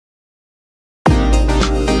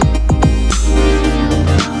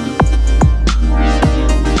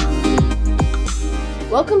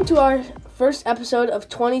to our first episode of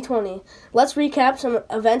 2020. Let's recap some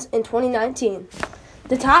events in 2019.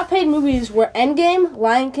 The top paid movies were Endgame,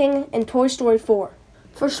 Lion King, and Toy Story 4.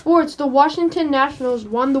 For sports, the Washington Nationals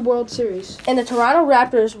won the World Series. And the Toronto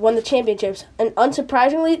Raptors won the championships. And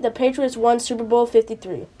unsurprisingly, the Patriots won Super Bowl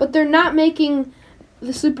 53. But they're not making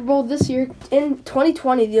the Super Bowl this year. In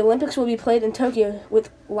 2020, the Olympics will be played in Tokyo with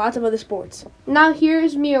lots of other sports. Now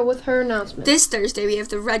here's Mia with her announcement. This Thursday, we have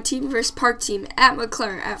the Red Team vs. Park Team at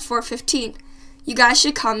McClure at 4:15. You guys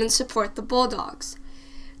should come and support the Bulldogs.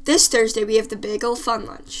 This Thursday, we have the Bagel Fun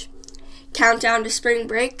Lunch. Countdown to spring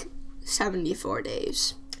break, 74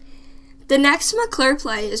 days. The next McClure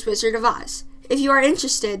play is Wizard of Oz. If you are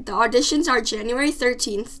interested, the auditions are January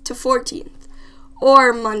 13th to 14th,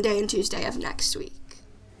 or Monday and Tuesday of next week.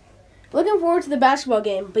 Looking forward to the basketball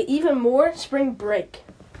game, but even more, spring break.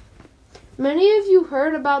 Many of you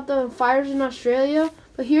heard about the fires in Australia,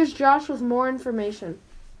 but here's Josh with more information.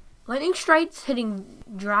 Lightning strikes hitting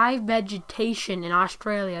dry vegetation in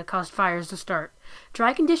Australia caused fires to start.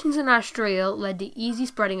 Dry conditions in Australia led to easy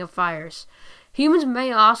spreading of fires. Humans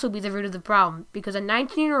may also be the root of the problem, because a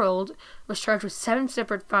 19-year-old was charged with 7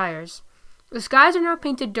 separate fires. The skies are now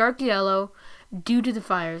painted dark yellow due to the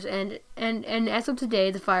fires, and as of today,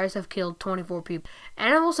 the fires have killed 24 people.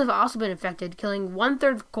 Animals have also been affected, killing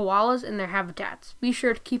 1/3 of koalas in their habitats. Be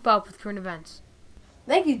sure to keep up with current events.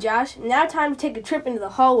 Thank you, Josh. Now time to take a trip into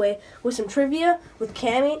the hallway with some trivia with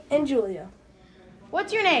Cammie and Julia.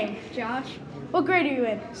 What's your name? Josh. What grade are you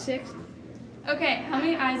in? 6th. Okay, how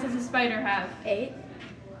many eyes does a spider have? 8.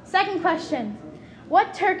 Second question.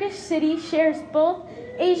 What Turkish city shares both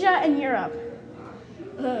Asia and Europe?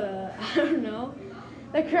 I don't know.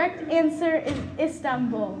 The correct answer is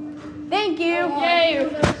Istanbul. Thank you. Yay.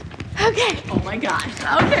 Okay. Oh my gosh.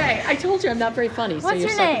 Okay. I told you I'm not very funny. So What's you're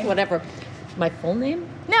your stuck name? with whatever. My full name?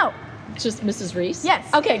 No. Just Mrs. Reese? Yes.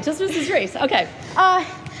 Okay, just Mrs. Reese. Okay.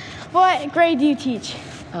 What grade do you teach?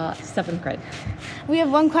 7th grade. We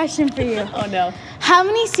have one question for you. Oh no. How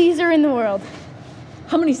many seas are in the world?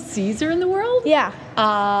 How many C's are in the world? Yeah.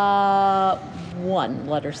 1,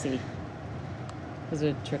 letter C. Was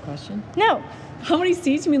it a trick question? No. How many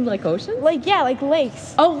C's? You mean like oceans? Like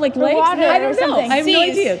lakes. Oh, like The lakes? water I or don't know. something. I have no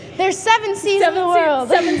Seas. idea. There's 7 seas in the world.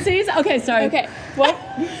 7 C's? Okay, sorry. Okay. What?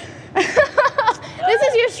 This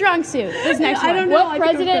is your strong suit. This next I one. don't know. What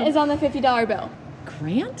president is on the $50 bill?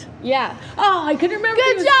 Grant? Yeah. Oh, I couldn't remember.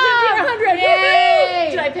 Good if it was job! 50 or 100. Yay!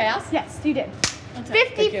 Did I pass? Yes, you did.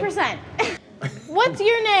 Thank you. 50%. What's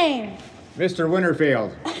your name? Mr.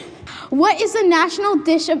 Winterfield. What is the national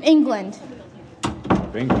dish of England?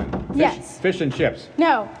 Of England. Yes. Fish and chips.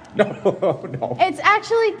 No. No. It's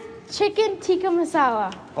actually chicken tikka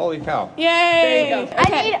masala. Holy cow. Yay! There you go.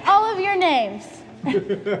 I need all of your names.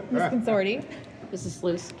 Miss Consorti. This is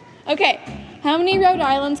loose. Okay, how many Rhode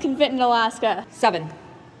Islands can fit in Alaska? 7.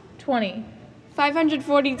 20.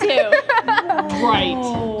 542. Right.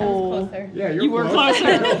 Oh. Closer. Yeah, You were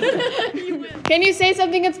closer. Can you say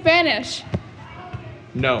something in Spanish?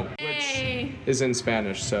 No, which is in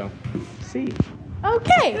Spanish, so. See.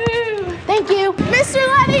 Okay. Thank you. Mr.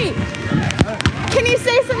 Letty, can you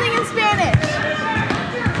say something in Spanish?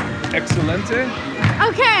 Excelente.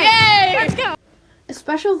 Okay. Yay! Let's go. A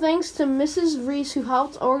special thanks to Mrs. Reese who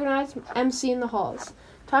helped organize MC in the halls.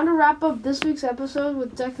 Time to wrap up this week's episode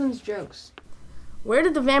with Declan's jokes. Where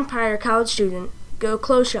did the vampire college student go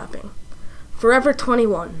clothes shopping? Forever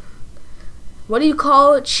 21. What do you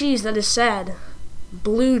call a cheese that is sad?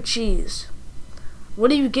 Blue cheese.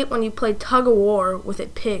 What do you get when you play tug of war with a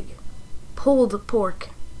pig? Pulled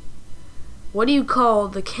pork. What do you call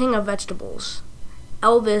the king of vegetables?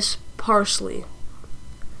 Elvis Parsley.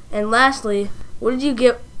 And lastly, what did you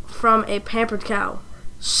get from a pampered cow?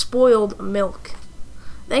 Spoiled milk.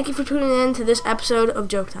 Thank you for tuning in to this episode of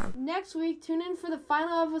Joke Time. Next week, tune in for the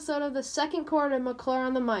final episode of the second quarter of McClure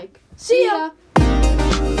on the mic. See ya!